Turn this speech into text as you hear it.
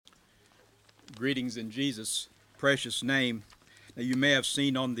Greetings in Jesus' precious name. Now, you may have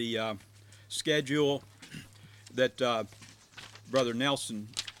seen on the schedule that Brother Nelson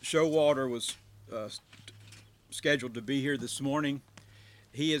Showalter was scheduled to be here this morning.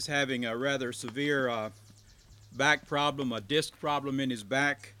 He is having a rather severe back problem, a disc problem in his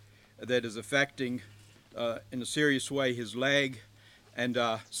back that is affecting in a serious way his leg. And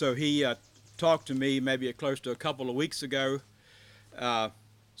so he talked to me maybe close to a couple of weeks ago,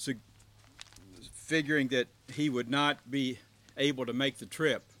 figuring that he would not be able to make the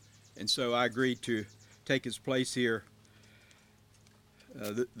trip. And so I agreed to take his place here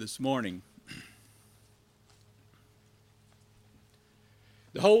this morning.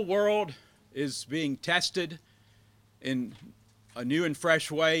 The whole world is being tested in a new and fresh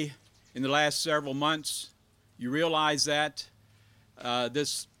way in the last several months. You realize that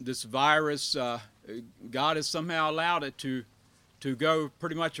this virus, God has somehow allowed it to go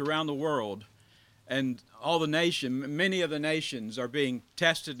pretty much around the world. And all the many of the nations are being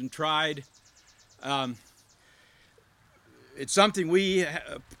tested and tried. It's something we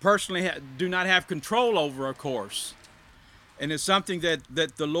personally do not have control over, of course. And it's something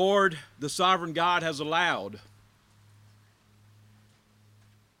that the Lord, the sovereign God, has allowed.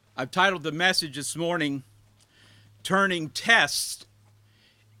 I've titled the message this morning, Turning Tests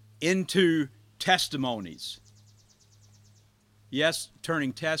into Testimonies. Yes,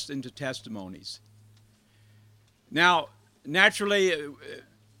 turning tests into testimonies. Now, naturally,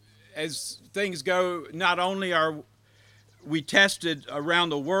 as things go, not only are we tested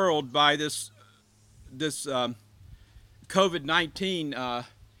around the world by this COVID-19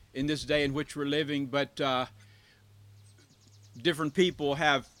 in this day in which we're living, but different people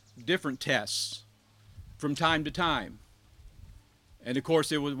have different tests from time to time. And of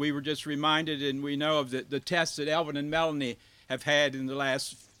course, we were just reminded, and we know of the tests that Elvin and Melanie have had in the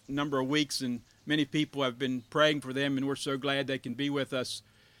last number of weeks, and many people have been praying for them, and we're so glad they can be with us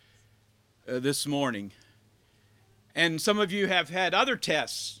this morning. And some of you have had other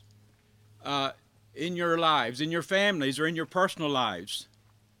tests in your lives, in your families, or in your personal lives.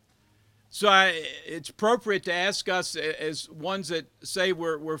 So it's appropriate to ask us, as ones that say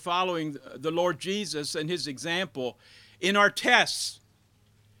we're following the Lord Jesus and his example, in our tests,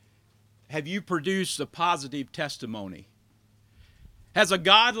 have you produced a positive testimony? Has a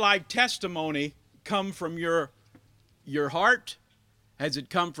God-like testimony come from your heart? Has it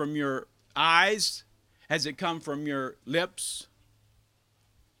come from your eyes? Has it come from your lips?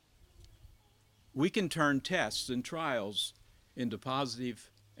 We can turn tests and trials into positive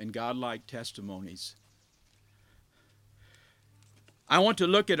and God-like testimonies. I want to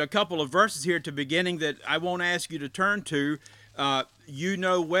look at a couple of verses here at the beginning that I won't ask you to turn to. You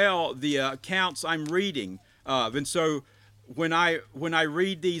know well the accounts I'm reading of, and so when I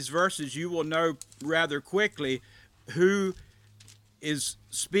read these verses, you will know rather quickly who is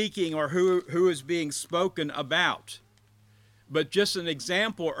speaking or who is being spoken about. But just an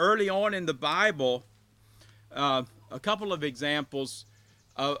example, early on in the Bible, a couple of examples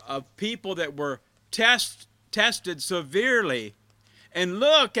of people that were tested severely, and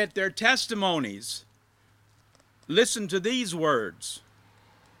look at their testimonies. Listen to these words.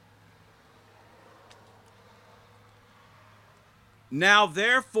 Now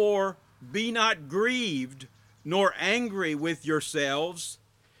therefore be not grieved, nor angry with yourselves,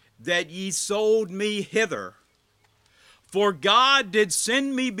 that ye sold me hither. For God did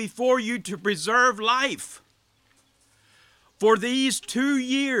send me before you to preserve life. For these 2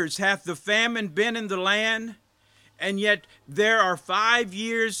 years hath the famine been in the land, and yet there are 5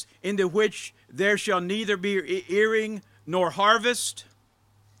 years in the which there shall neither be earing nor harvest.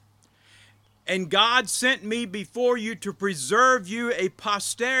 And God sent me before you to preserve you a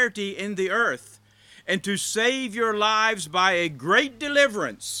posterity in the earth, and to save your lives by a great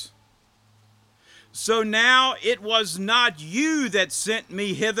deliverance. So now it was not you that sent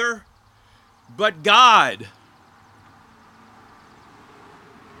me hither, but God.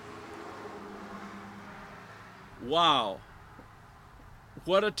 Wow.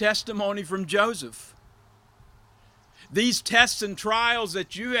 What a testimony from Joseph. These tests and trials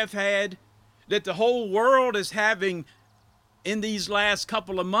that you have had, that the whole world is having in these last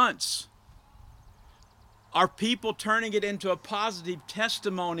couple of months, are people turning it into a positive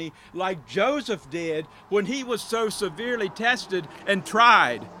testimony like Joseph did when he was so severely tested and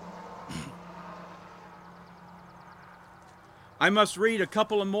tried. I must read a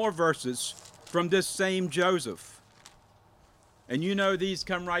couple of more verses from this same Joseph. And you know these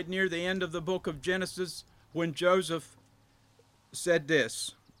come right near the end of the book of Genesis when Joseph said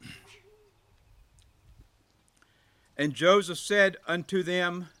this. And Joseph said unto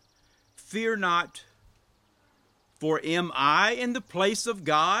them, fear not, for am I in the place of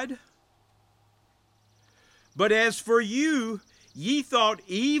God? But as for you, ye thought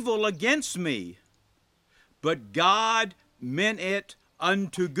evil against me, but God meant it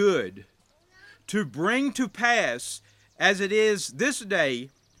unto good, to bring to pass, as it is this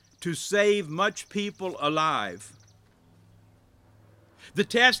day, to save much people alive. The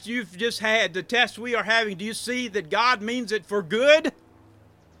test you've just had, the test we are having, do you see that God means it for good?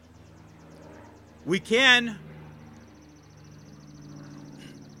 We can.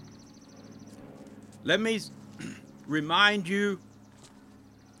 Let me remind you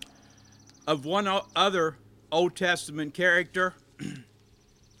of one other Old Testament character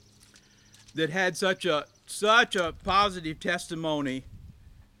that had such a positive testimony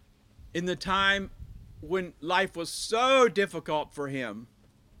in the time when life was so difficult for him.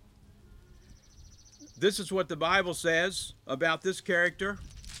 This is what the Bible says about this character.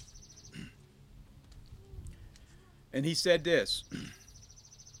 And he said this: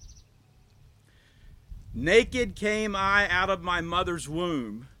 naked came I out of my mother's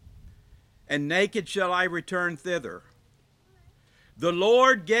womb, and naked shall I return thither. The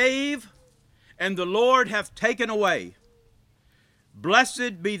Lord gave, and the Lord hath taken away.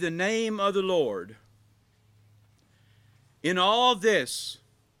 Blessed be the name of the Lord. In all this,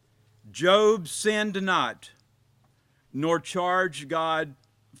 Job sinned not, nor charged God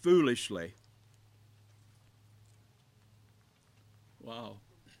foolishly. Wow.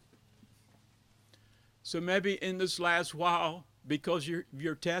 So maybe in this last while, because of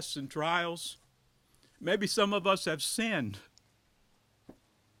your tests and trials, maybe some of us have sinned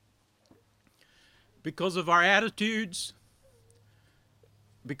because of our attitudes,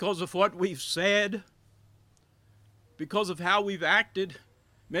 because of what we've said, because of how we've acted.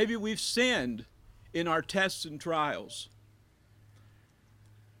 Maybe we've sinned in our tests and trials.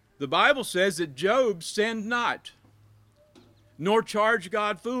 The Bible says that Job sinned not, nor charged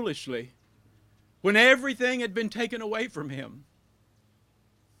God foolishly, when everything had been taken away from him.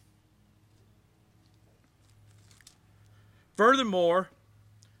 Furthermore,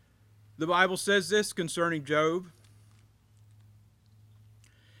 the Bible says this concerning Job: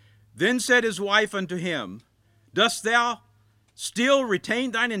 then said his wife unto him, dost thou still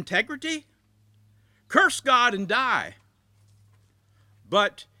retain thine integrity? Curse God and die.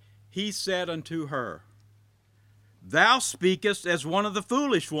 But he said unto her, thou speakest as one of the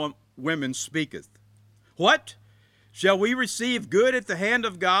foolish women speaketh. What? Shall we receive good at the hand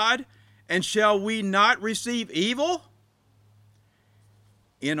of God, and shall we not receive evil?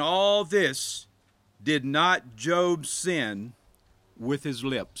 In all this did not Job sin with his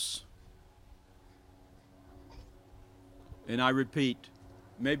lips. And I repeat,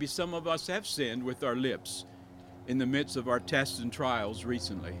 maybe some of us have sinned with our lips in the midst of our tests and trials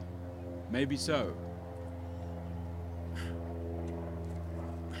recently. Maybe so.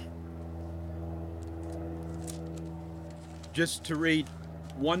 Just to read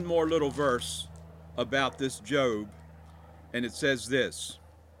one more little verse about this Job, and it says this: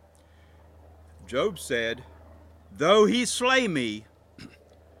 Job said, though he slay me,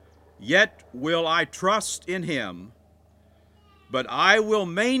 yet will I trust in him, but I will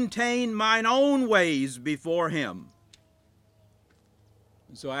maintain mine own ways before him.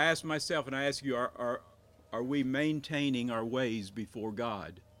 And so I ask myself, and I ask you, are we maintaining our ways before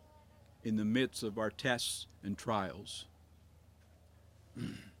God in the midst of our tests and trials?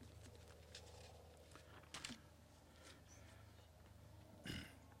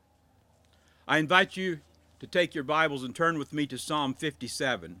 I invite you to take your Bibles and turn with me to Psalm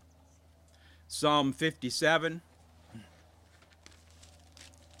 57. Psalm 57.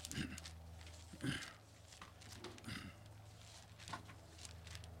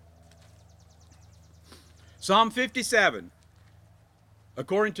 Psalm 57.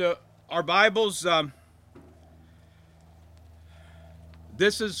 According to our Bibles,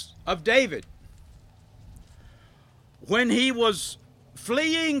 this is of David. When he was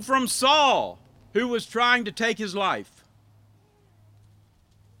fleeing from Saul, who was trying to take his life.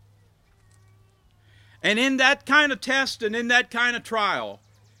 And in that kind of test and in that kind of trial,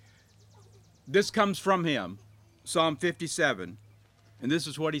 this comes from him, Psalm 57. And this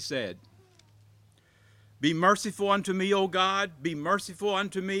is what he said: be merciful unto me, O God, be merciful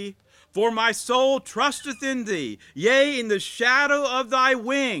unto me, for my soul trusteth in thee. Yea, in the shadow of thy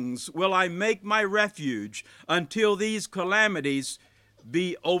wings will I make my refuge, until these calamities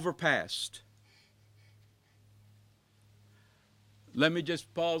be overpassed. Let me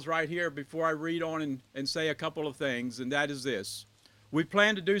just pause right here before I read on and say a couple of things, and that is this. We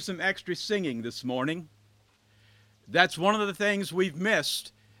plan to do some extra singing this morning. That's one of the things we've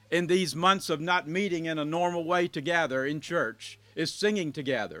missed in these months of not meeting in a normal way together in church is singing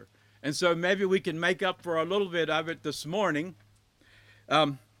together. And so maybe we can make up for a little bit of it this morning.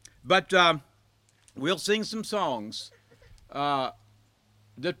 But we'll sing some songs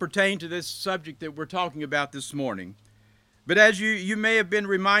that pertain to this subject that we're talking about this morning. But as you may have been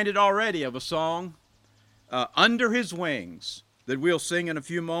reminded already of a song, Under His Wings, that we'll sing in a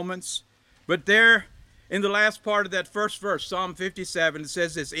few moments. But there, in the last part of that first verse, Psalm 57, it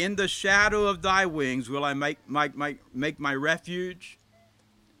says this, in the shadow of thy wings will I make my refuge.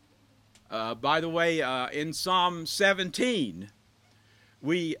 By the way, in Psalm 17,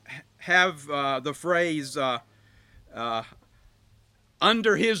 we have the phrase,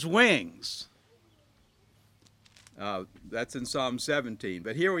 under his wings. That's in Psalm 17.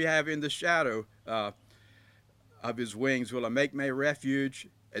 But here we have, in the shadow of his wings will I make my refuge.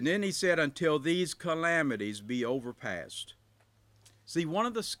 And then he said, until these calamities be overpassed. See, one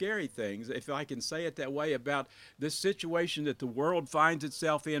of the scary things, if I can say it that way, about this situation that the world finds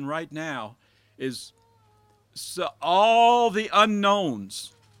itself in right now is all the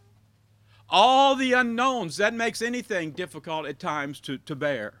unknowns. All the unknowns. That makes anything difficult at times to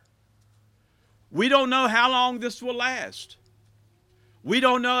bear. We don't know how long this will last. We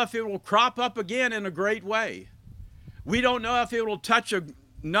don't know if it will crop up again in a great way. We don't know if it will touch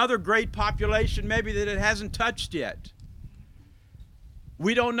another great population maybe that it hasn't touched yet.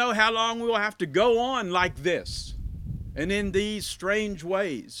 We don't know how long we will have to go on like this and in these strange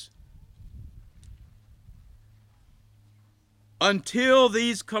ways. Until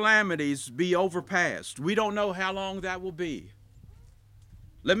these calamities be overpassed. We don't know how long that will be.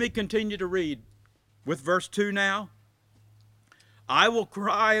 Let me continue to read with verse 2 now. I will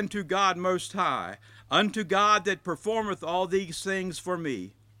cry unto God Most High, unto God that performeth all these things for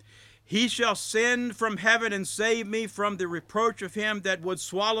me. He shall send from heaven and save me from the reproach of him that would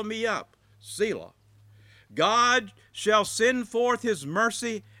swallow me up. Selah. God shall send forth his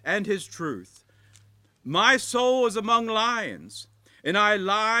mercy and his truth. My soul is among lions, and I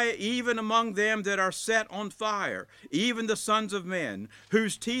lie even among them that are set on fire, even the sons of men,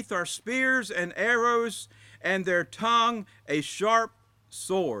 whose teeth are spears and arrows, and their tongue a sharp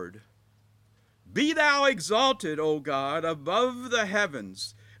sword. Be thou exalted, O God, above the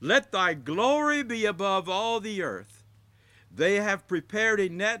heavens. Let thy glory be above all the earth. They have prepared a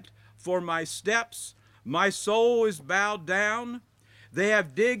net for my steps. My soul is bowed down. They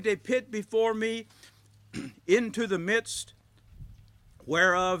have digged a pit before me into the midst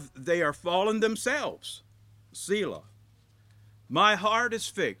whereof they are fallen themselves. Selah. My heart is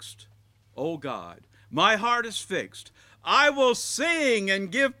fixed, O God. My heart is fixed. I will sing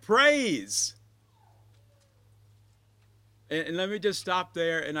and give praise. And let me just stop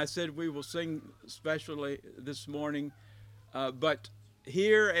there. And I said we will sing especially this morning. But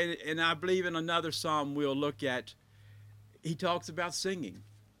here, and I believe in another psalm we'll look at, he talks about singing.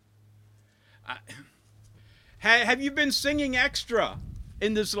 Have you been singing extra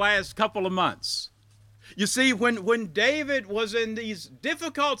in this last couple of months? You see, when David was in these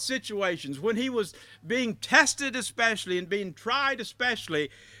difficult situations, when he was being tested especially and being tried especially,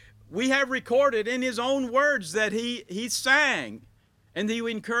 we have recorded in his own words that he sang, and he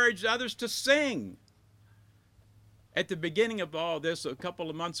encouraged others to sing. At the beginning of all this, a couple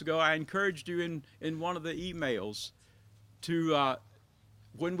of months ago, I encouraged you in one of the emails to,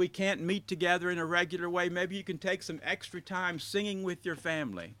 when we can't meet together in a regular way, maybe you can take some extra time singing with your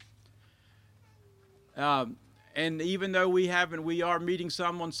family. And even though we are meeting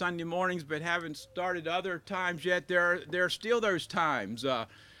some on Sunday mornings, but haven't started other times yet, there are still those times.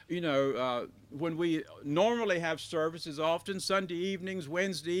 When we normally have services, often Sunday evenings,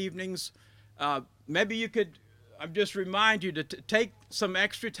 Wednesday evenings, maybe you could just remind you to take some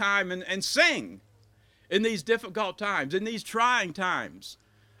extra time and sing in these difficult times, in these trying times.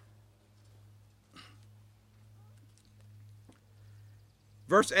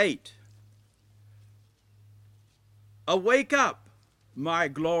 Verse 8. Awake up, my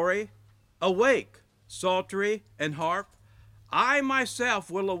glory, awake, psaltery and harp. I myself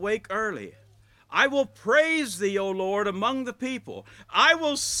will awake early. I will praise thee, O Lord, among the people. I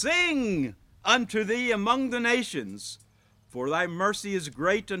will sing unto thee among the nations. For thy mercy is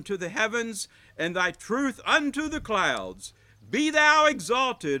great unto the heavens, and thy truth unto the clouds. Be thou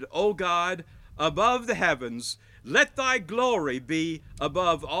exalted, O God, above the heavens. Let thy glory be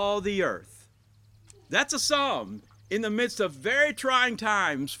above all the earth. That's a psalm in the midst of very trying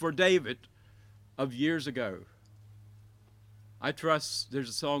times for David of years ago. I trust there's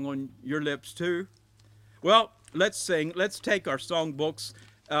a song on your lips too. Well, let's sing. Let's take our song books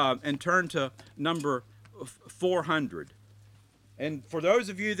and turn to number 400. And for those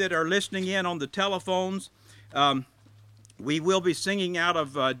of you that are listening in on the telephones, we will be singing out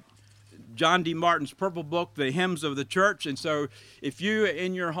of John D. Martin's Purple Book, The Hymns of the Church. And so if you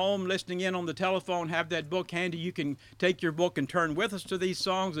in your home listening in on the telephone have that book handy, you can take your book and turn with us to these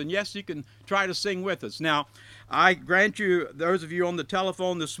songs. And yes, you can try to sing with us. Now, I grant you, those of you on the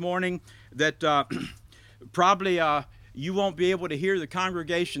telephone this morning, that probably you won't be able to hear the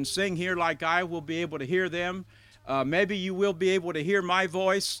congregation sing here like I will be able to hear them. Maybe you will be able to hear my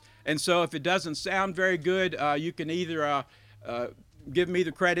voice. And so if it doesn't sound very good, you can either give me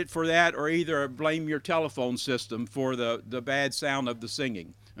the credit for that, or either blame your telephone system for the bad sound of the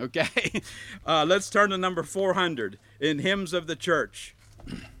singing. Okay? Let's turn to number 400 in Hymns of the Church.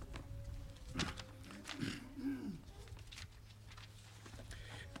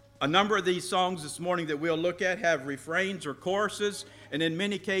 A number of these songs this morning that we'll look at have refrains or choruses, and in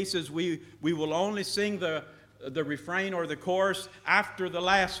many cases we will only sing the refrain or the chorus after the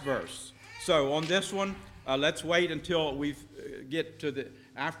last verse. So on this one, let's wait until we get to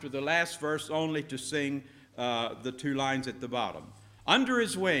after the last verse only to sing the two lines at the bottom. Under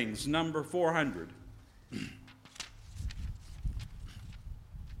His Wings, number 400.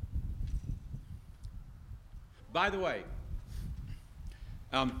 By the way,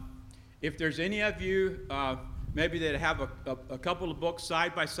 if there's any of you maybe that have a couple of books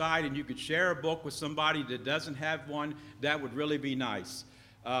side by side and you could share a book with somebody that doesn't have one, that would really be nice.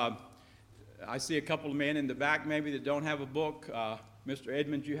 I see a couple of men in the back maybe that don't have a book. Mr.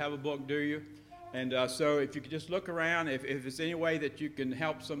 Edmonds, you have a book, do you? And so if you could just look around, if it's any way that you can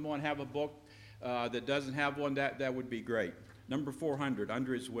help someone have a book that doesn't have one, that would be great. Number 400,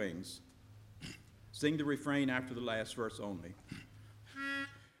 Under His Wings. Sing the refrain after the last verse only.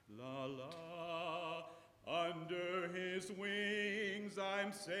 La la, under His wings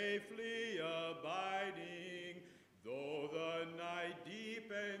I'm safely abiding, though the night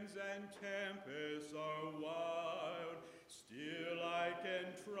deepens and tempests are wild, still I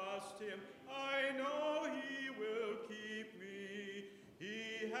can trust Him, I know He will keep me,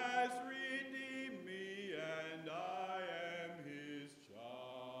 He has redeemed me and I am His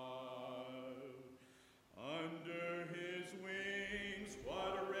child. Under His wings,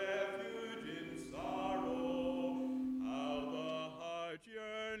 what a refuge in sorrow, how the heart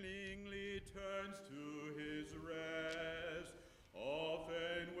yearningly turns to His rest.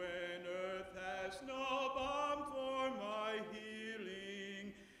 Often when earth has no balm for my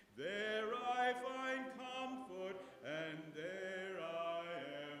healing, there I find comfort and there I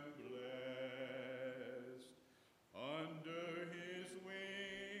am blessed. Under His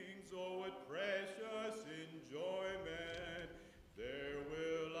wings, oh what precious enjoyment, there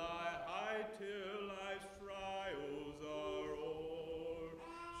will I hide till life's trials are o'er.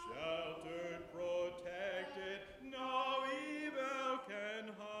 Sheltered, protected, no evil can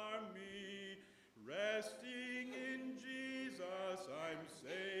harm me. Resting in Jesus, I'm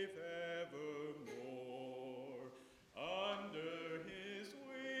safe evermore. Under His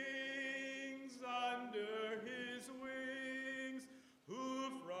wings, who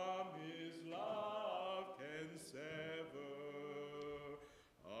from His love can sever?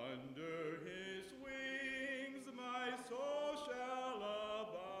 Under His wings my soul shall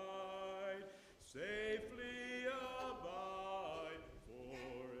abide, safely abide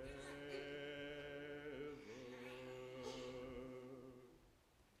forever.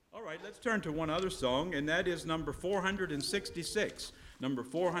 All right, let's turn to one other song, and that is number 466. Number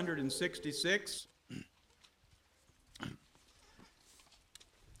 466.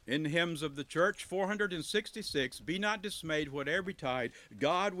 In Hymns of the Church, 466, Be not dismayed, whatever betide,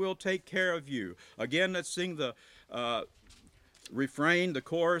 God will take care of you. Again, let's sing the refrain, the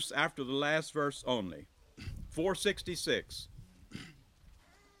chorus, after the last verse only. 466.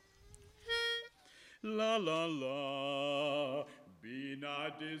 La, la, la, be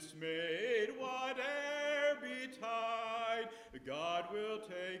not dismayed, whatever betide, God will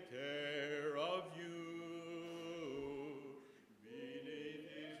take care of you.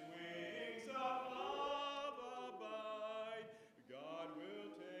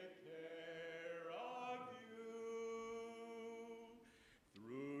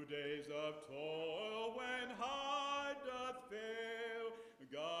 Days of toil when heart doth fail,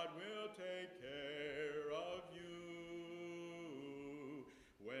 God will take care of you.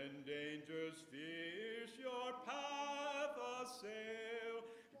 When dangers fierce your path assail,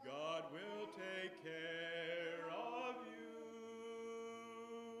 God will take care of you.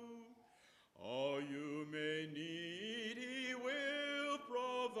 All you may need, He will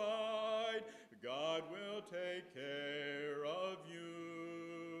provide. God will take care of you.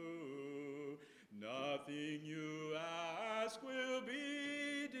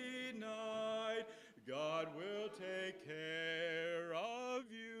 take care of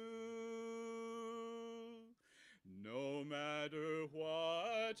you. No matter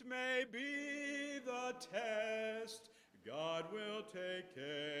what may be the test, God will take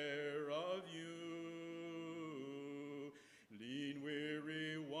care of you. Lean,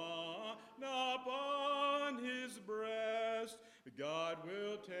 weary one upon his breast, God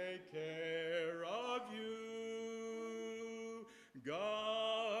will take care of you.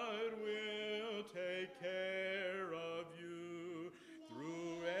 God will take care of you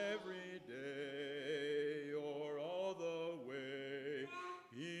through every day or all the way.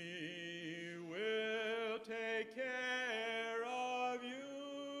 He will take care of you.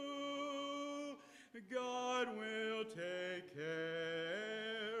 God will take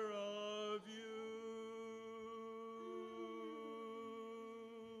care of you.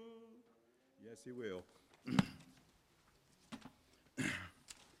 Yes, he will.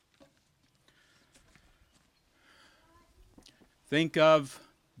 Think of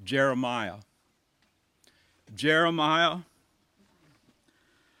Jeremiah. Jeremiah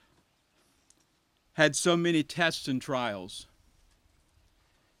had so many tests and trials.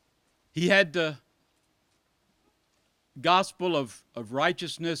 He had the gospel of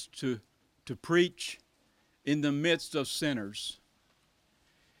righteousness to preach in the midst of sinners.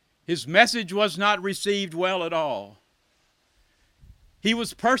 His message was not received well at all. He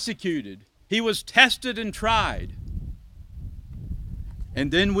was persecuted. He was tested and tried. And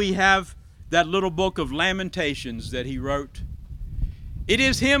then we have that little book of Lamentations that he wrote. It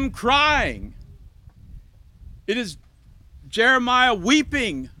is him crying. It is Jeremiah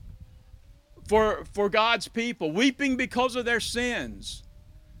weeping for God's people, weeping because of their sins,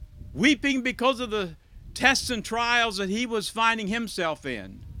 weeping because of the tests and trials that he was finding himself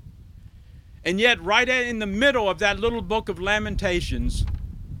in. And yet, right in the middle of that little book of Lamentations,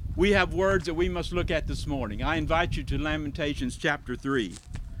 we have words that we must look at this morning. I invite you to Lamentations chapter 3.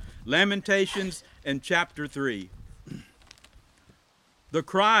 Lamentations and chapter 3. The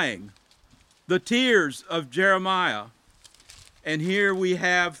crying, the tears of Jeremiah. And here we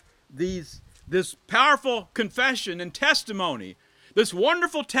have this powerful confession and testimony, this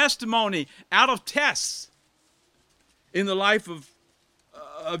wonderful testimony out of tests in the life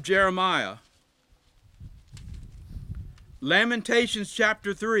of Jeremiah. Lamentations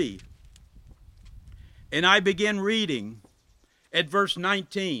chapter 3. And I begin reading at verse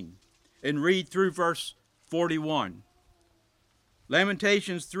 19 and read through verse 41.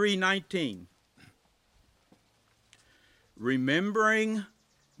 Lamentations 3:19. Remembering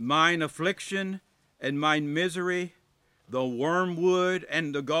mine affliction and mine misery, the wormwood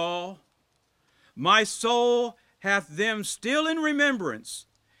and the gall, my soul hath them still in remembrance,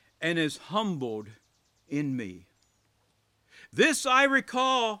 and is humbled in me. This I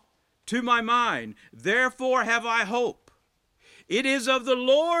recall to my mind, therefore have I hope. It is of the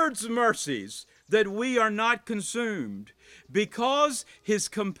Lord's mercies that we are not consumed, because his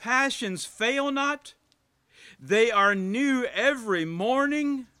compassions fail not. They are new every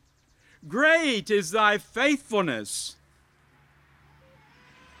morning. Great is thy faithfulness.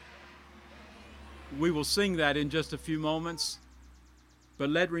 We will sing that in just a few moments, but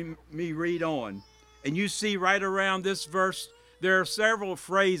let me read on. And you see right around this verse, there are several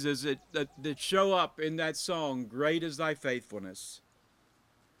phrases that show up in that song, Great is thy faithfulness.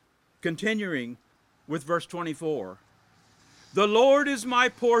 Continuing with verse 24. The Lord is my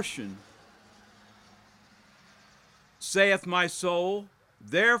portion, saith my soul,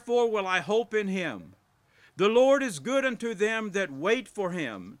 therefore will I hope in him. The Lord is good unto them that wait for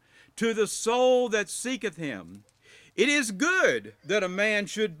him, to the soul that seeketh him. It is good that a man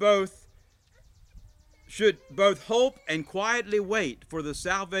should both hope and quietly wait for the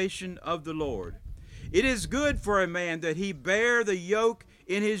salvation of the Lord. It is good for a man that he bear the yoke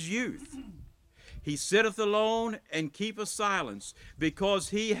in his youth. He sitteth alone and keepeth silence, because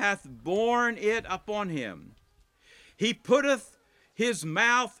he hath borne it upon him. He putteth his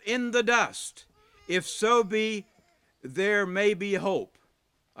mouth in the dust, if so be there may be hope.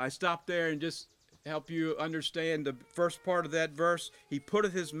 I stop there and just help you understand the first part of that verse. He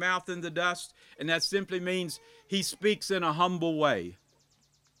putteth his mouth in the dust, and that simply means he speaks in a humble way.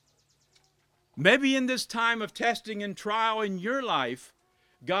 Maybe in this time of testing and trial in your life,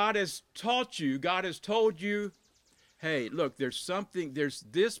 God has taught you, God has told you, hey, look, there's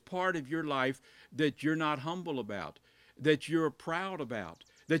this part of your life that you're not humble about, that you're proud about,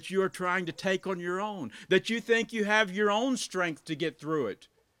 that you're trying to take on your own, that you think you have your own strength to get through it.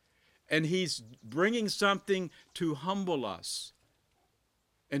 And he's bringing something to humble us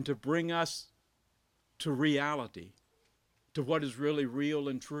and to bring us to reality, to what is really real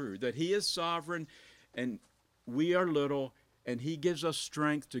and true, that he is sovereign and we are little, and he gives us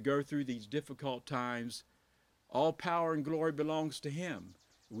strength to go through these difficult times. All power and glory belongs to him.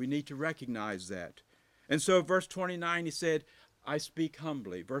 We need to recognize that. And so, verse 29, he said, I speak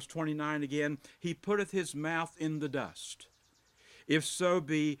humbly. Verse 29 again, he putteth his mouth in the dust. If so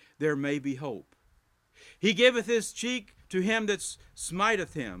be, there may be hope. He giveth his cheek to him that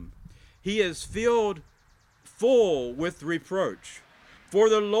smiteth him. He is filled full with reproach. For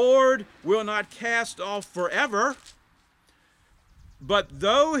the Lord will not cast off forever, but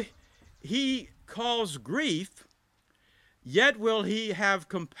though he cause grief, yet will he have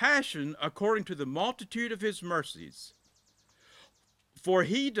compassion according to the multitude of his mercies. For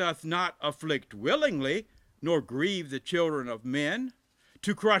he doth not afflict willingly, nor grieve the children of men,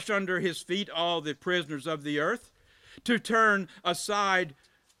 to crush under his feet all the prisoners of the earth, to turn aside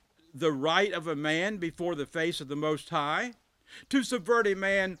the right of a man before the face of the Most High, to subvert a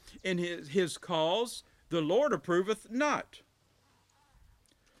man in his cause, the Lord approveth not.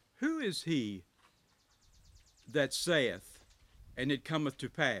 Who is he that saith, and it cometh to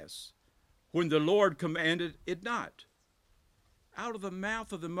pass, when the Lord commanded it not? Out of the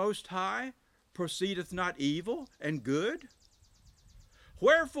mouth of the Most High proceedeth not evil and good?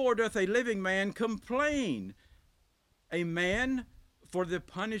 Wherefore doth a living man complain, a man for the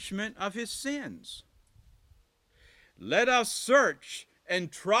punishment of his sins? Let us search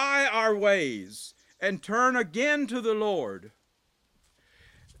and try our ways, and turn again to the Lord.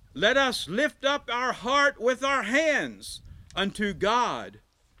 Let us lift up our heart with our hands unto God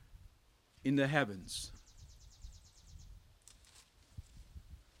in the heavens.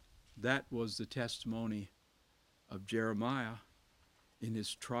 That was the testimony of Jeremiah in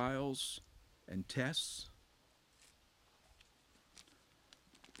his trials and tests.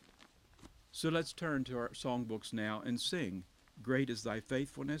 So let's turn to our songbooks now and sing, Great is Thy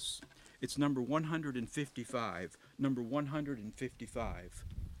Faithfulness. It's number 155. Number 155.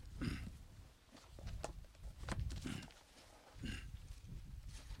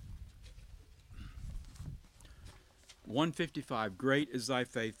 155, Great is Thy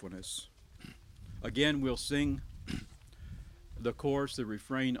Faithfulness. Again, we'll sing the chorus, the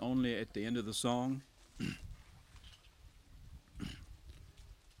refrain only at the end of the song.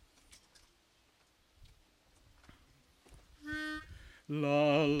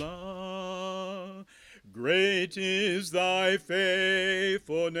 La la, great is thy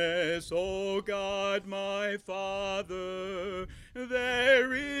faithfulness, O God my Father.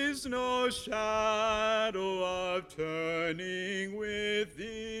 There is no shadow of turning with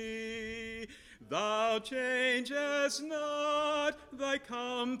thee. Thou changest not, thy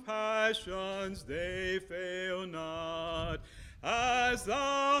compassions, they fail not. As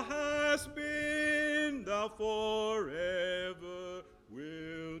thou hast been, thou forever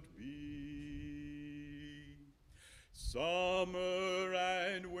wilt be. Summer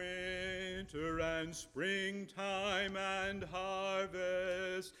and winter and springtime and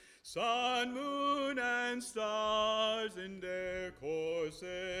harvest, sun, moon, and stars in their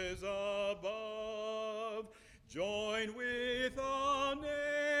courses above, join with all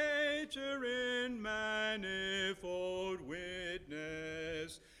nature in manifold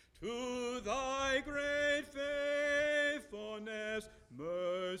witness to thy great faithfulness,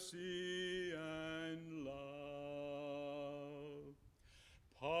 mercy, and love.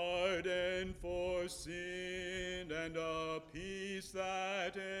 Pardon for sin and a peace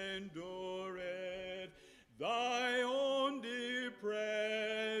that endureth, thy own dear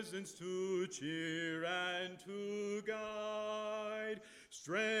presence to cheer and to guide,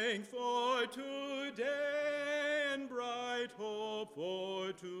 strength for today and bright hope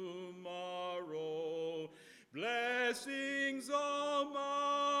for tomorrow, blessings all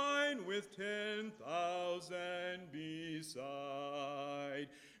mine with 10,000 beside.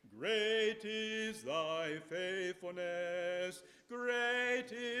 Great is thy faithfulness,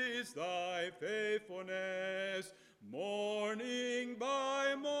 great is thy faithfulness. Morning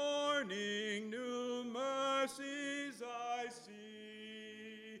by morning new mercies I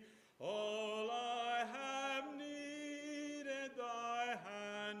see. All I have needed thy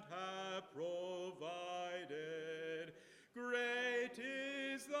hand hath provided. Great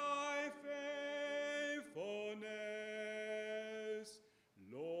is thy faithfulness,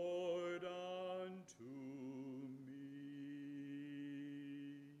 Lord, unto me.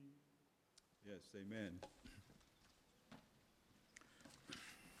 Yes, amen.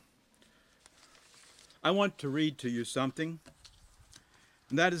 I want to read to you something,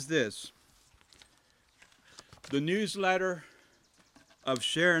 and that is this. The newsletter of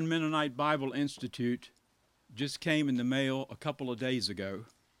Sharon Mennonite Bible Institute just came in the mail a couple of days ago,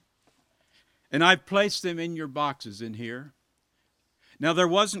 And I've placed them in your boxes in here. Now, there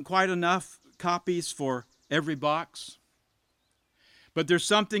wasn't quite enough copies for every box, but there's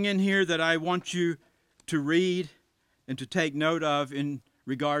something in here that I want you to read and to take note of in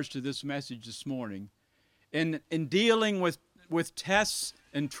regards to this message this morning. In dealing with tests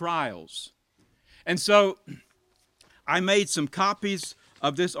and trials. And so I made some copies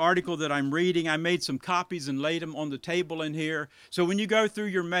of this article that I'm reading. I made some copies and laid them on the table in here. So when you go through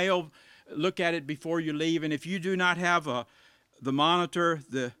your mail, look at it before you leave. And if you do not have the Monitor,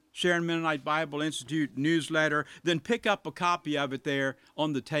 the Sharon Mennonite Bible Institute newsletter, then pick up a copy of it there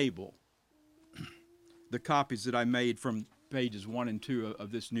on the table. The copies that I made from pages 1 and 2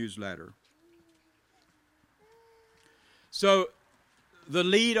 of this newsletter. So the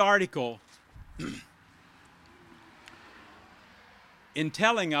lead article in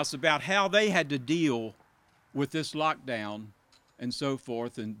telling us about how they had to deal with this lockdown and so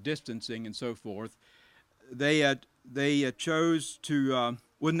forth, and distancing and so forth, they chose to,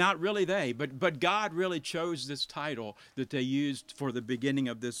 well, not really they, but God really chose this title that they used for the beginning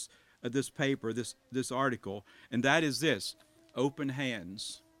of this paper, this article, and that is this: Open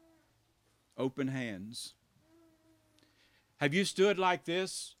Hands. Open hands. Have you stood like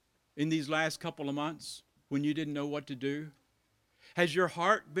this in these last couple of months when you didn't know what to do? Has your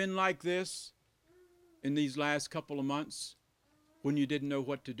heart been like this in these last couple of months when you didn't know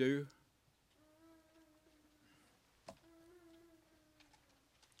what to do?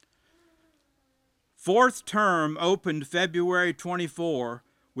 Fourth term opened February 24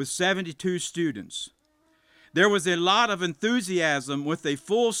 with 72 students. There was a lot of enthusiasm with a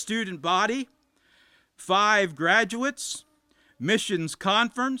full student body, 5 graduates, missions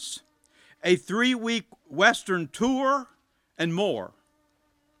conference, a 3-week Western tour, and more.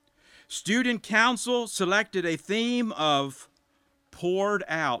 Student council selected a theme of poured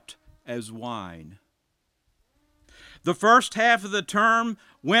out as wine. The first half of the term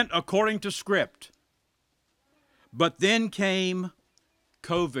went according to script, but then came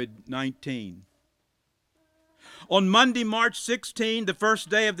COVID-19. On Monday, March 16, the first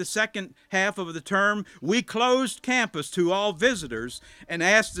day of the second half of the term, we closed campus to all visitors and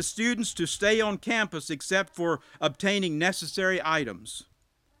asked the students to stay on campus except for obtaining necessary items.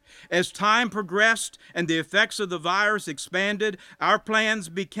 As time progressed and the effects of the virus expanded, our plans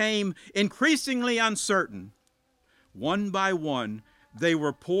became increasingly uncertain. One by one, they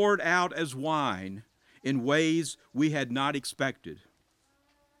were poured out as wine in ways we had not expected.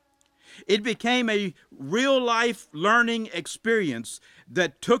 It became a real-life learning experience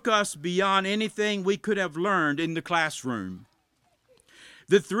that took us beyond anything we could have learned in the classroom.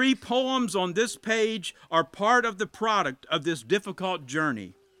 The 3 poems on this page are part of the product of this difficult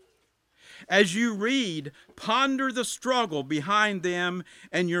journey. As you read, ponder the struggle behind them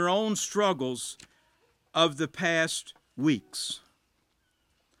and your own struggles of the past weeks.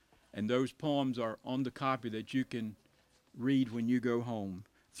 And those poems are on the copy that you can read when you go home.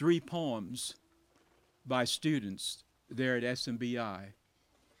 3 poems by students there at SMBI.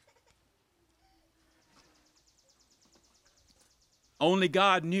 Only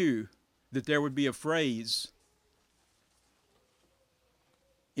God knew that there would be a phrase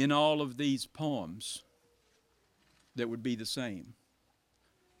in all of these poems that would be the same.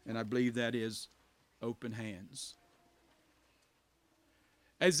 And I believe that is open hands.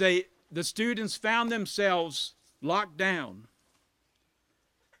 As the students found themselves locked down,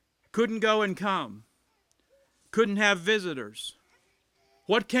 couldn't go and come, couldn't have visitors.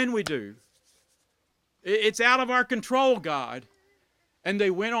 What can we do? It's out of our control, God. And they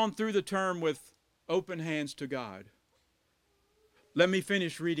went on through the term with open hands to God. Let me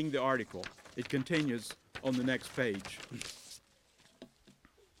finish reading the article. It continues on the next page.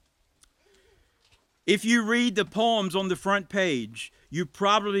 If you read the poems on the front page, you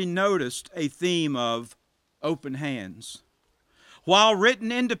probably noticed a theme of open hands. While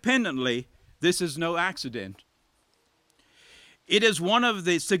written independently, this is no accident. It is one of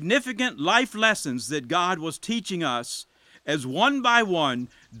the significant life lessons that God was teaching us as one by one,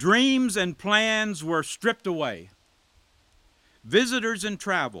 dreams and plans were stripped away. Visitors and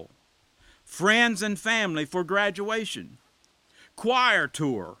travel, friends and family for graduation, choir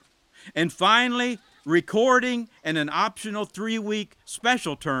tour, and finally, recording and an optional 3-week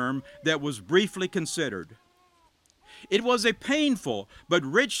special term that was briefly considered. It was a painful but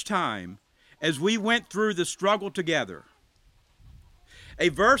rich time as we went through the struggle together. A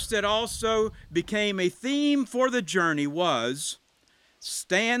verse that also became a theme for the journey was,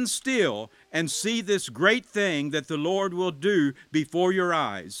 "Stand still and see this great thing that the Lord will do before your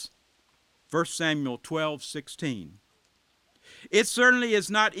eyes." 1 Samuel 12:16. It certainly is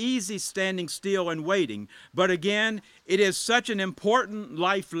not easy standing still and waiting, but again, it is such an important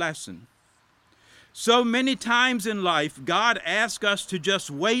life lesson. So many times in life, God asks us to just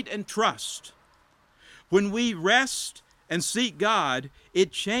wait and trust. When we rest and seek God,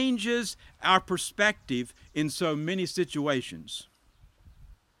 it changes our perspective in so many situations.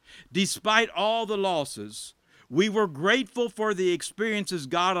 Despite all the losses, we were grateful for the experiences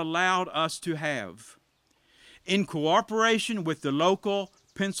God allowed us to have. In cooperation with the local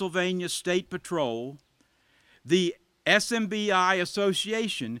Pennsylvania State Patrol, the SMBI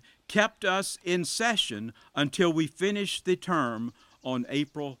Association kept us in session until we finished the term on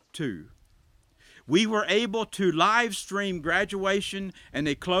April 2. We were able to live stream graduation and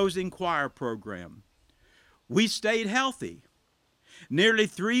a closing choir program. We stayed healthy. Nearly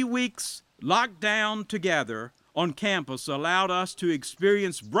 3 weeks locked down together on campus allowed us to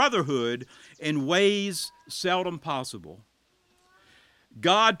experience brotherhood in ways seldom possible.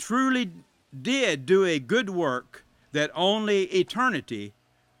 God truly did do a good work that only eternity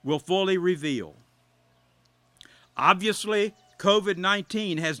will fully reveal. Obviously,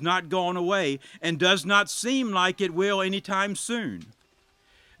 COVID-19 has not gone away and does not seem like it will anytime soon.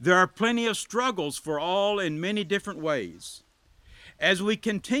 There are plenty of struggles for all in many different ways. As we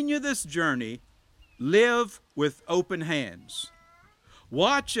continue this journey, live with open hands.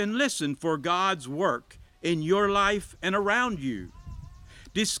 Watch and listen for God's work in your life and around you.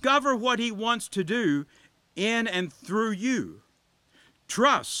 Discover what He wants to do in and through you.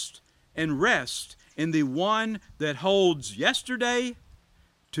 Trust and rest in the one that holds yesterday,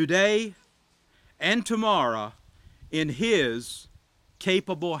 today, and tomorrow in His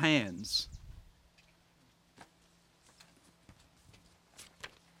capable hands.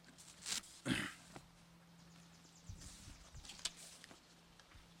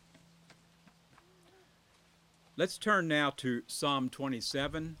 Let's turn now to Psalm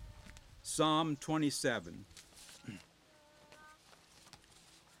 27. Psalm 27.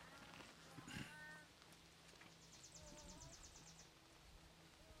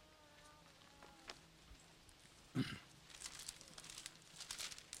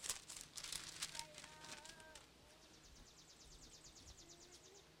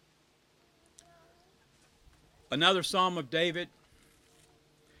 Another Psalm of David.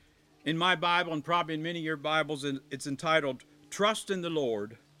 In my Bible, and probably in many of your Bibles, it's entitled, Trust in the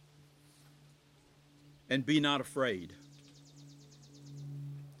Lord and Be Not Afraid.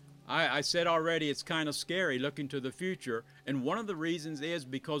 I said already it's kind of scary looking to the future, and one of the reasons is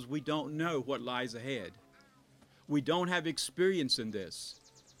because we don't know what lies ahead. We don't have experience in this.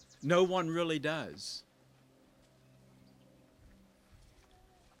 No one really does.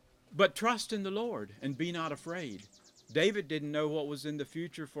 But trust in the Lord and be not afraid. David didn't know what was in the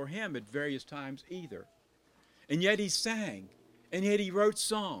future for him at various times either. And yet he sang, and yet he wrote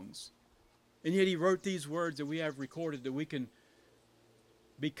songs, and yet he wrote these words that we have recorded that we can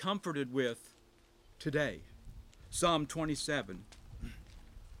be comforted with today. Psalm 27.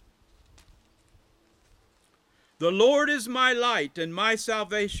 The Lord is my light and my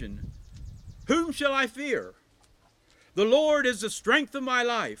salvation. Whom shall I fear? The Lord is the strength of my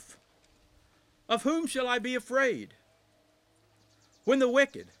life. Of whom shall I be afraid? When the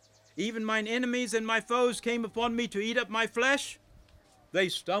wicked, even mine enemies and my foes, came upon me to eat up my flesh, they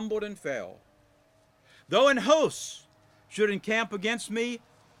stumbled and fell. Though an host should encamp against me,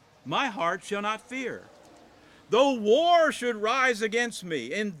 my heart shall not fear. Though war should rise against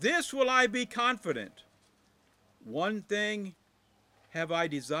me, in this will I be confident. One thing have I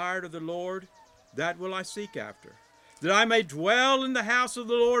desired of the Lord, that will I seek after, that I may dwell in the house of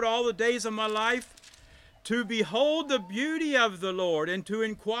the Lord all the days of my life, to behold the beauty of the Lord and to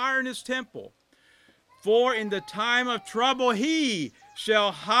inquire in his temple. For in the time of trouble he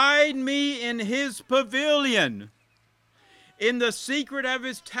shall hide me in his pavilion. In the secret of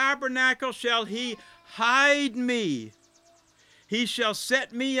his tabernacle shall he hide me. He shall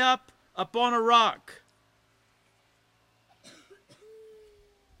set me up upon a rock.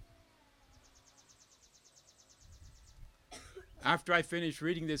 After I finish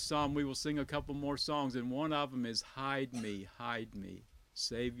reading this psalm, we will sing a couple more songs, and one of them is Hide Me,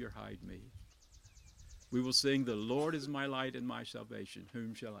 Savior, hide me. We will sing, The Lord is my light and my salvation.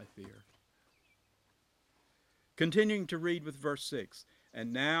 Whom shall I fear? Continuing to read with verse 6.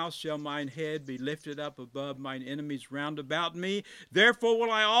 And now shall mine head be lifted up above mine enemies round about me. Therefore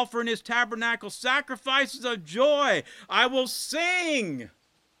will I offer in his tabernacle sacrifices of joy. I will sing.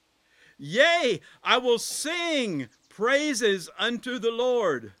 Yea, I will sing praises unto the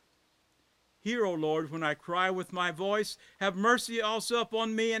Lord. Hear, O Lord, when I cry with my voice. Have mercy also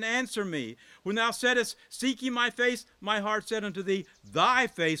upon me, and answer me. When thou saidst, Seek ye my face, my heart said unto thee, Thy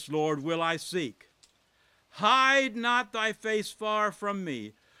face, Lord, will I seek. Hide not thy face far from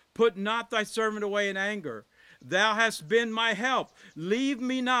me. Put not thy servant away in anger. Thou hast been my help. Leave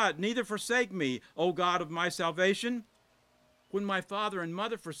me not, neither forsake me, O God of my salvation. When my father and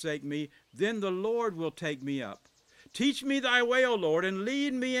mother forsake me, then the Lord will take me up. Teach me thy way, O Lord, and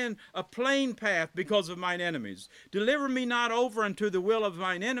lead me in a plain path because of mine enemies. Deliver me not over unto the will of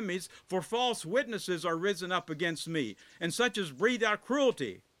mine enemies, for false witnesses are risen up against me, and such as breathe out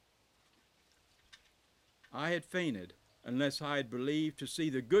cruelty. I had fainted unless I had believed to see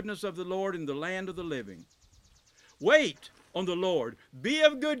the goodness of the Lord in the land of the living. Wait on the Lord, be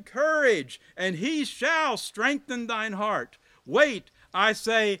of good courage, and he shall strengthen thine heart. Wait, I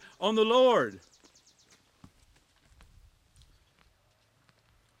say, on the Lord.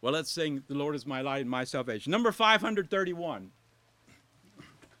 Well, let's sing The Lord is my light and my salvation. Number 531.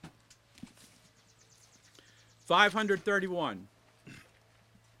 531.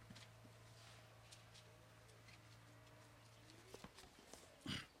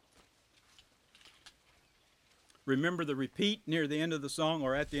 Remember the repeat near the end of the song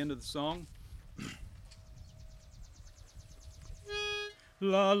or at the end of the song.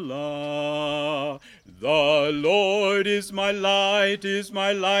 La la, the Lord is my light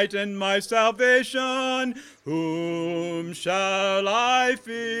and my salvation. Whom shall I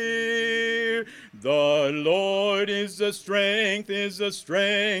fear? The Lord is the strength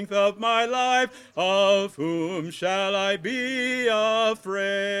of my life. Of whom shall I be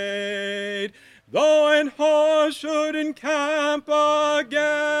afraid? Though an host should encamp against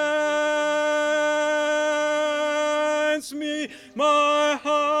me, my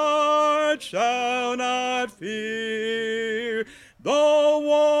heart shall not fear. Though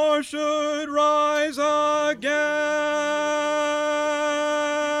war should rise against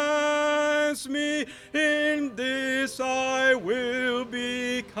me, in this I will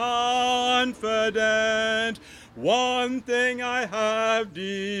be confident. One thing I have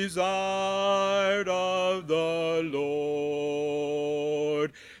desired of the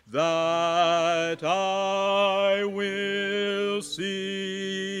Lord, that I will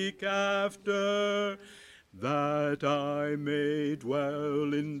seek after, that I may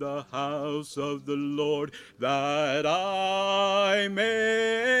dwell in the house of the Lord, that I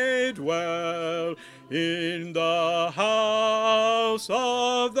may dwell in the house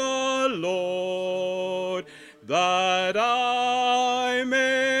of the Lord, that I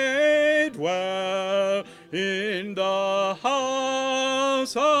may dwell in the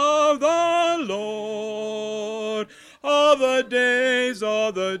house of the Lord all the days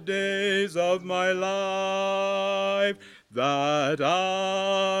of my life, that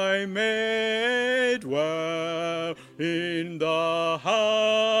I may dwell in the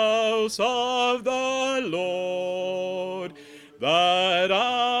house of the Lord, that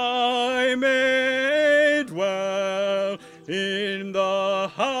I may dwell in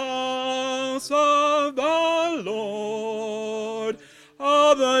the house of the Lord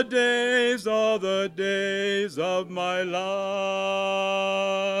all the days of my life.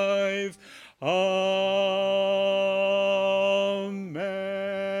 Amen.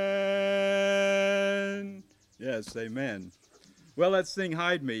 Yes, amen. Well, let's sing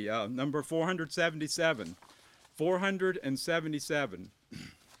Hide Me, number 477. 477.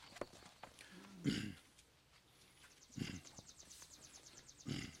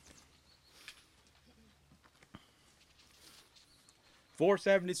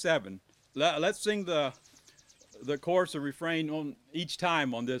 Let's sing the chorus or refrain on each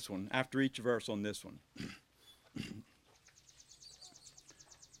time on this one, after each verse on this one.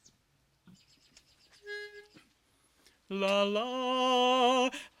 La la,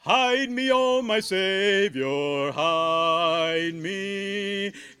 hide me, O my Savior, hide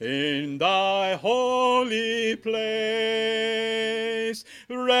me in thy holy place,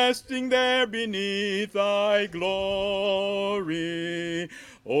 resting there beneath thy glory.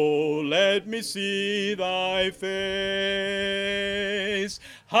 Oh, let me see thy face.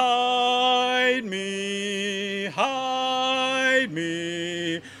 Hide me,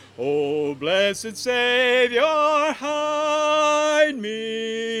 O blessed Savior, hide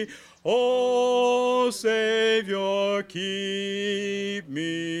me. O Savior, keep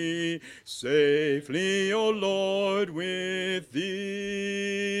me safely, O Lord, with thee.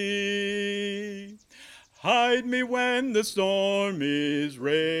 Hide me when the storm is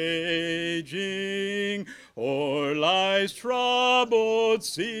raging, o'er life's troubled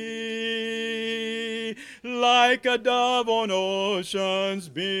sea, like a dove on ocean's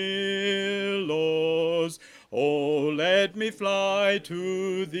billows. Oh, let me fly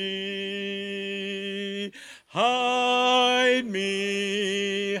to thee. Hide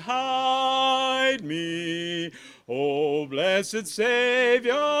me, hide me, oh blessed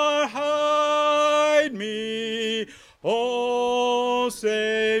Savior, hide me. Oh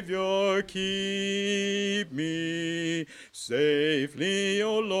Savior, keep me safely,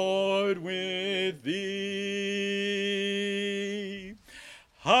 O Lord, with thee.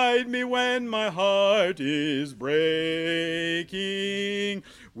 Hide me when my heart is breaking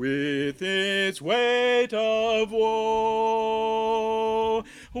with its weight of woe,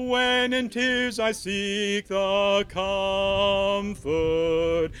 when in tears I seek the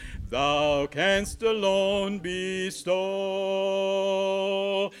comfort Thou canst alone bestow.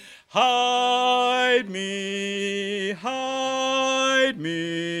 Hide me,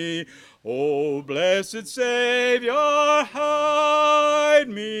 O blessed Savior, hide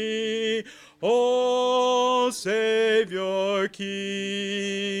me. O Savior,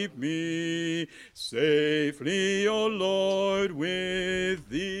 keep me safely, O Lord, with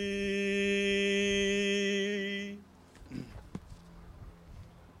thee.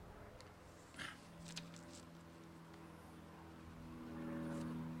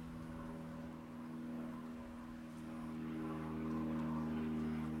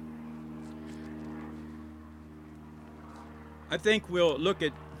 I think we'll look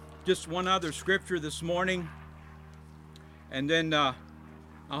at just one other scripture this morning, and then I'll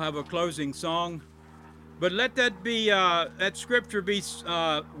have a closing song. But let that be that scripture be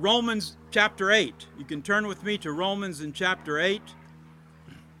Romans chapter 8. You can turn with me to Romans in chapter 8.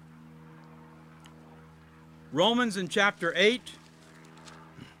 Romans in chapter 8.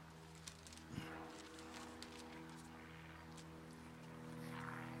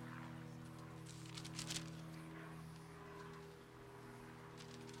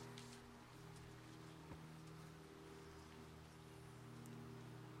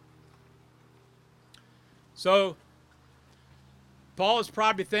 So, Paul is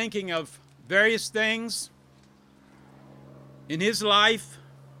probably thinking of various things in his life,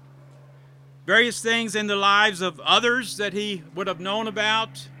 various things in the lives of others that he would have known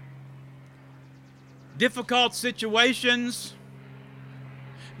about, difficult situations,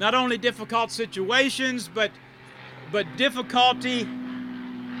 not only difficult situations, but difficulty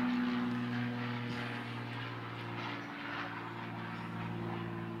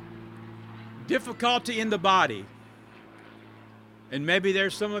in the body. And maybe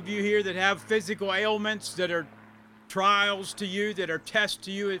there's some of you here that have physical ailments that are trials to you, that are tests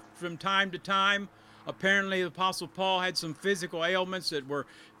to you from time to time. Apparently the Apostle Paul had some physical ailments that were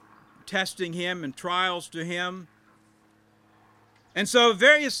testing him and trials to him. And so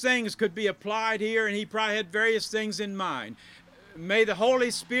various things could be applied here, and he probably had various things in mind. May the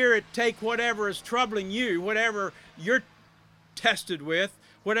Holy Spirit take whatever is troubling you, whatever you're tested with,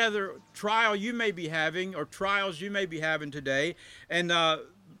 whatever trial you may be having or trials you may be having today, and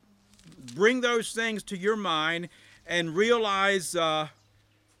bring those things to your mind and realize the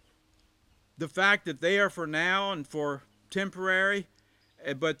fact that they are for now and for temporary,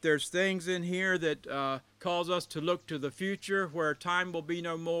 but there's things in here that cause us to look to the future, where time will be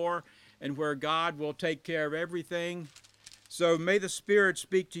no more and where God will take care of everything. So may the Spirit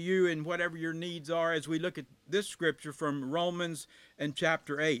speak to you in whatever your needs are as we look at this scripture from Romans and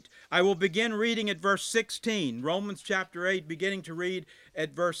chapter 8. I will begin reading at verse 16. Romans chapter 8, beginning to read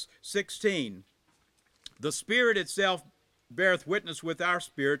at verse 16. The Spirit itself beareth witness with our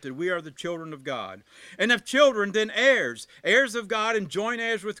spirit that we are the children of God. And if children, then heirs, heirs of God and joint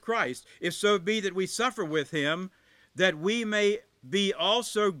heirs with Christ, if so be that we suffer with him, that we may be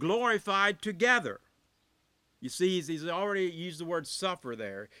also glorified together. You see, he's already used the word suffer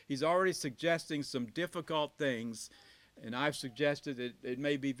there. He's already suggesting some difficult things, and I've suggested that it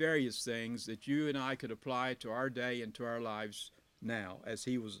may be various things that you and I could apply to our day and to our lives now, as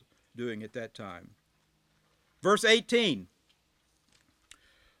he was doing at that time. Verse 18.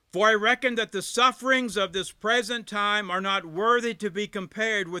 For I reckon that the sufferings of this present time are not worthy to be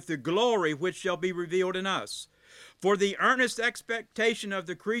compared with the glory which shall be revealed in us. For the earnest expectation of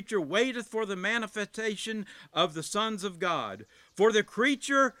the creature waiteth for the manifestation of the sons of God. For the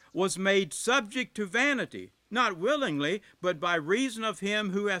creature was made subject to vanity, not willingly, but by reason of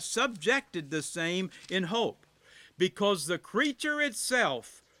him who has subjected the same in hope. Because the creature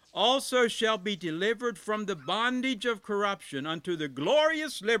itself also shall be delivered from the bondage of corruption unto the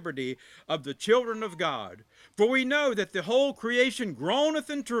glorious liberty of the children of God. For we know that the whole creation groaneth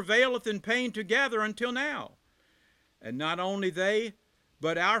and travaileth in pain together until now. And not only they,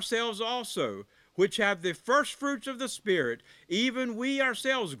 but ourselves also, which have the first fruits of the Spirit, even we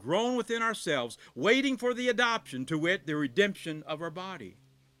ourselves groan within ourselves, waiting for the adoption, to wit, the redemption of our body.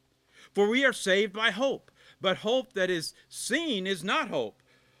 For we are saved by hope, but hope that is seen is not hope.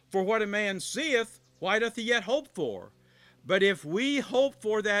 For what a man seeth, why doth he yet hope for? But if we hope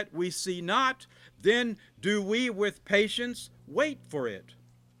for that we see not, then do we with patience wait for it.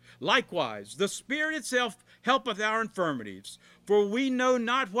 Likewise, the Spirit itself helpeth our infirmities, for we know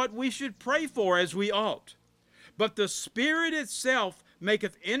not what we should pray for as we ought. But the Spirit itself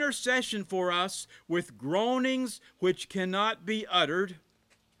maketh intercession for us with groanings which cannot be uttered.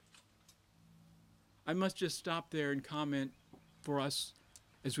 I must just stop there and comment for us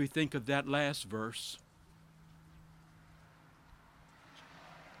as we think of that last verse.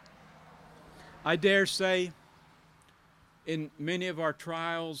 I dare say in many of our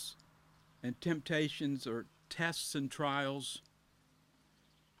trials and temptations, or tests and trials,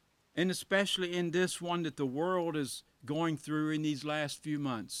 and especially in this one that the world is going through in these last few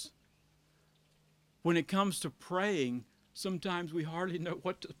months, when it comes to praying, sometimes we hardly know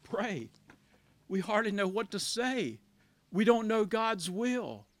what to pray. We hardly know what to say. We don't know God's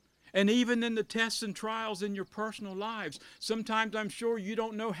will. And even in the tests and trials in your personal lives, sometimes I'm sure you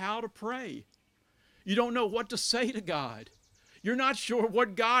don't know how to pray. You don't know what to say to God. You're not sure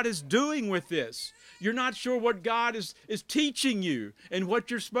what God is doing with this. You're not sure what God is teaching you and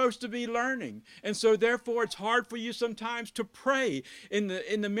what you're supposed to be learning. And so therefore it's hard for you sometimes to pray in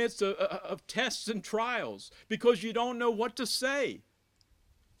the midst of tests and trials, because you don't know what to say.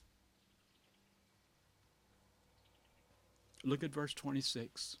 Look at verse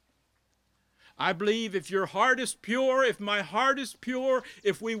 26. I believe if your heart is pure, if my heart is pure,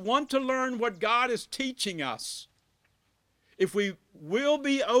 if we want to learn what God is teaching us, if we will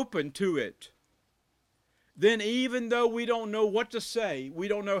be open to it, then even though we don't know what to say, we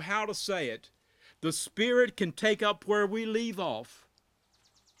don't know how to say it, the Spirit can take up where we leave off.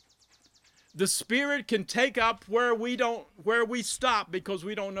 The Spirit can take up where we stop because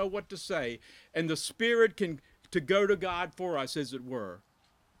we don't know what to say, and the Spirit can to go to God for us, as it were.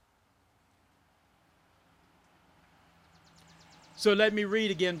 So let me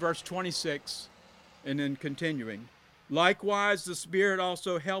read again verse 26 and then continuing. Likewise, the Spirit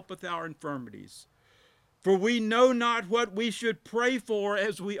also helpeth our infirmities. For we know not what we should pray for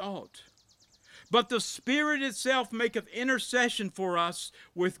as we ought. But the Spirit itself maketh intercession for us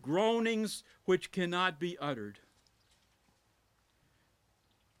with groanings which cannot be uttered.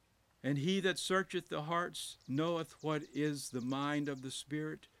 And he that searcheth the hearts knoweth what is the mind of the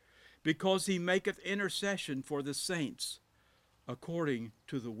Spirit, because he maketh intercession for the saints according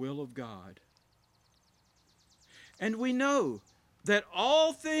to the will of God. And we know that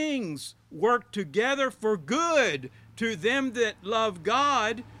all things work together for good to them that love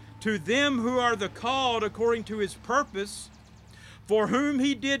God, to them who are the called according to his purpose. For whom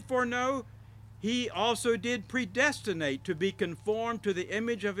he did foreknow, he also did predestinate to be conformed to the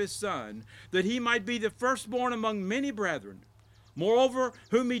image of his Son, that he might be the firstborn among many brethren. Moreover,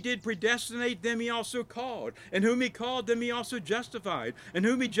 whom he did predestinate, them he also called. And whom he called, them he also justified. And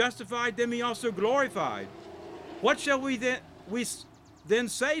whom he justified, them he also glorified. What shall we then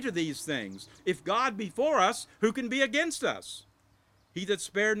say to these things? If God be for us, who can be against us? He that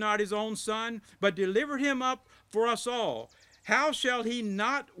spared not his own Son, but delivered him up for us all, how shall he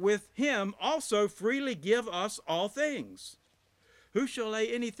not with him also freely give us all things? Who shall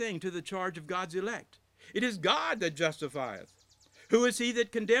lay anything to the charge of God's elect? It is God that justifieth. Who is he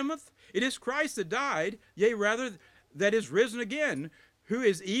that condemneth? It is Christ that died, yea, rather, that is risen again, who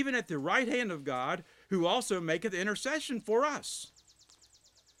is even at the right hand of God, who also maketh intercession for us.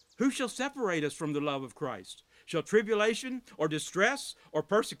 Who shall separate us from the love of Christ? Shall tribulation, or distress, or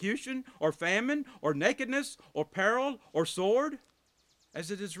persecution, or famine, or nakedness, or peril, or sword?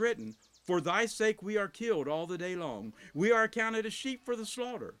 As it is written, for thy sake we are killed all the day long. We are accounted as sheep for the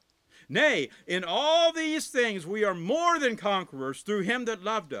slaughter. Nay, in all these things we are more than conquerors through him that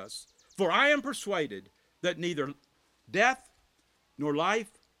loved us. For I am persuaded that neither death, nor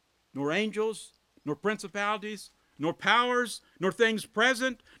life, nor angels, nor principalities, nor powers, nor things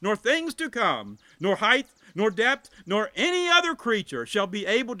present, nor things to come, nor height, nor depth, nor any other creature shall be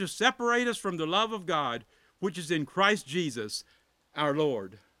able to separate us from the love of God, which is in Christ Jesus our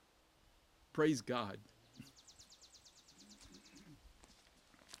Lord. Praise God.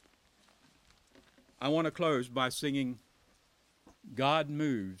 I want to close by singing God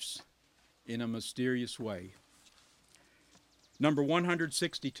moves in a mysterious way. Number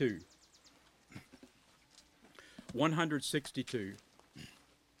 162. 162.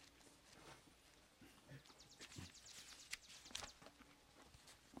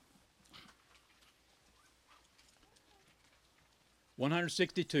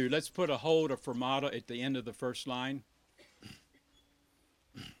 Let's put a hold of fermata at the end of the first line.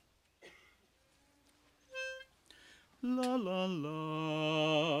 La la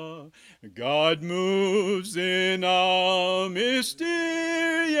la. God moves in a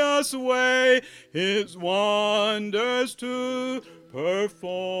mysterious way, His wonders to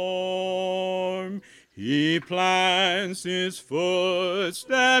perform. He plants His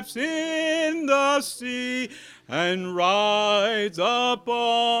footsteps in the sea and rides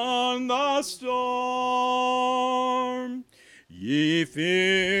upon the storm. Ye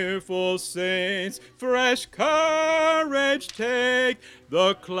fearful saints, fresh courage take,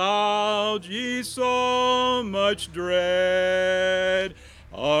 the clouds ye so much dread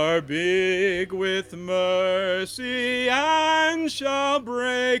are big with mercy and shall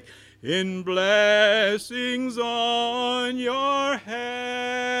break in blessings on your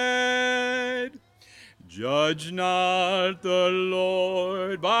head. Judge not the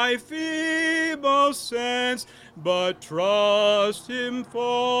Lord by feeble sense, but trust Him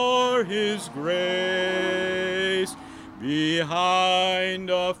for His grace. Behind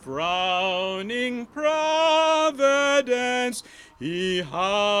a frowning providence, He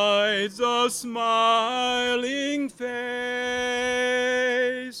hides a smiling face.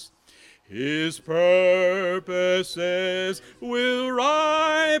 His purposes will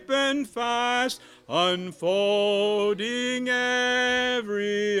ripen fast, unfolding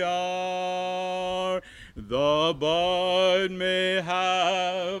every hour. The bud may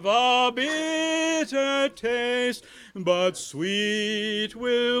have a bitter taste, but sweet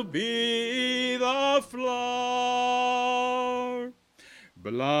will be the flower.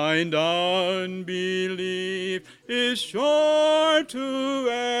 Blind unbelief is sure to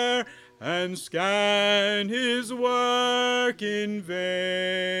err and scan His work in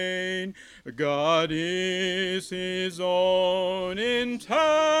vain. God is His own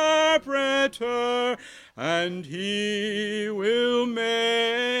interpreter, and He will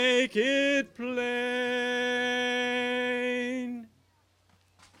make it plain.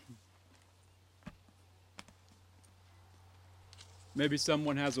 Maybe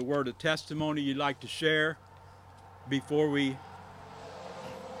someone has a word of testimony you'd like to share before we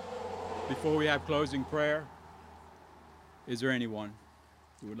have closing prayer. Is there anyone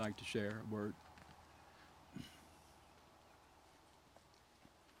who would like to share a word?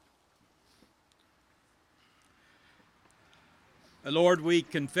 Lord, we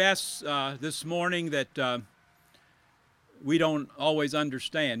confess this morning that we don't always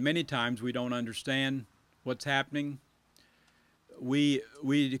understand. Many times we don't understand what's happening. We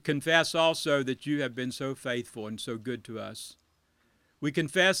confess also that you have been so faithful and so good to us. We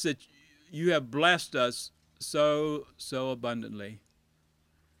confess that you have blessed us so abundantly.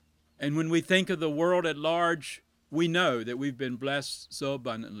 And when we think of the world at large, we know that we've been blessed so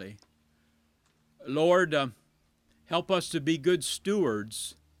abundantly. Lord, help us to be good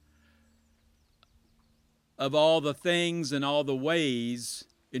stewards of all the things and all the ways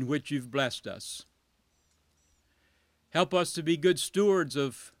in which you've blessed us. Help us to be good stewards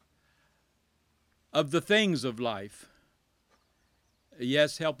of the things of life.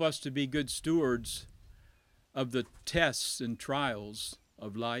 Yes, help us to be good stewards of the tests and trials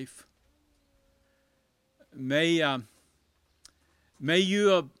of life. May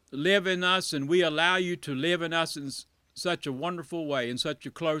you live in us, and we allow you to live in us in such a wonderful way, in such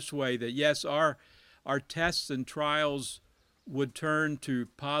a close way, that yes, our tests and trials would turn to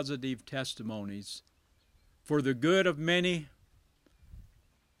positive testimonies for the good of many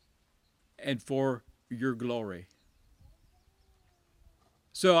and for your glory.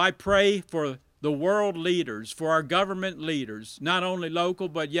 So I pray for the world leaders, for our government leaders, not only local,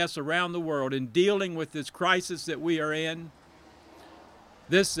 but yes, around the world, in dealing with this crisis that we are in,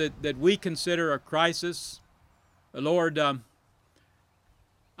 this that we consider a crisis. Lord,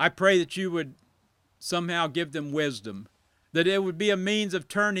 I pray that you would somehow give them wisdom, that it would be a means of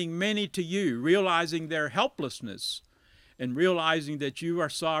turning many to you, realizing their helplessness and realizing that you are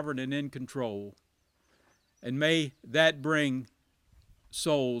sovereign and in control. And may that bring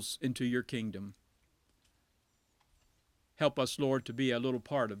souls into your kingdom. Help us, Lord, to be a little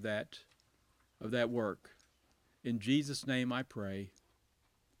part of that work. In Jesus' name I pray.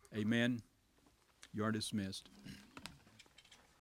 Amen. You are dismissed.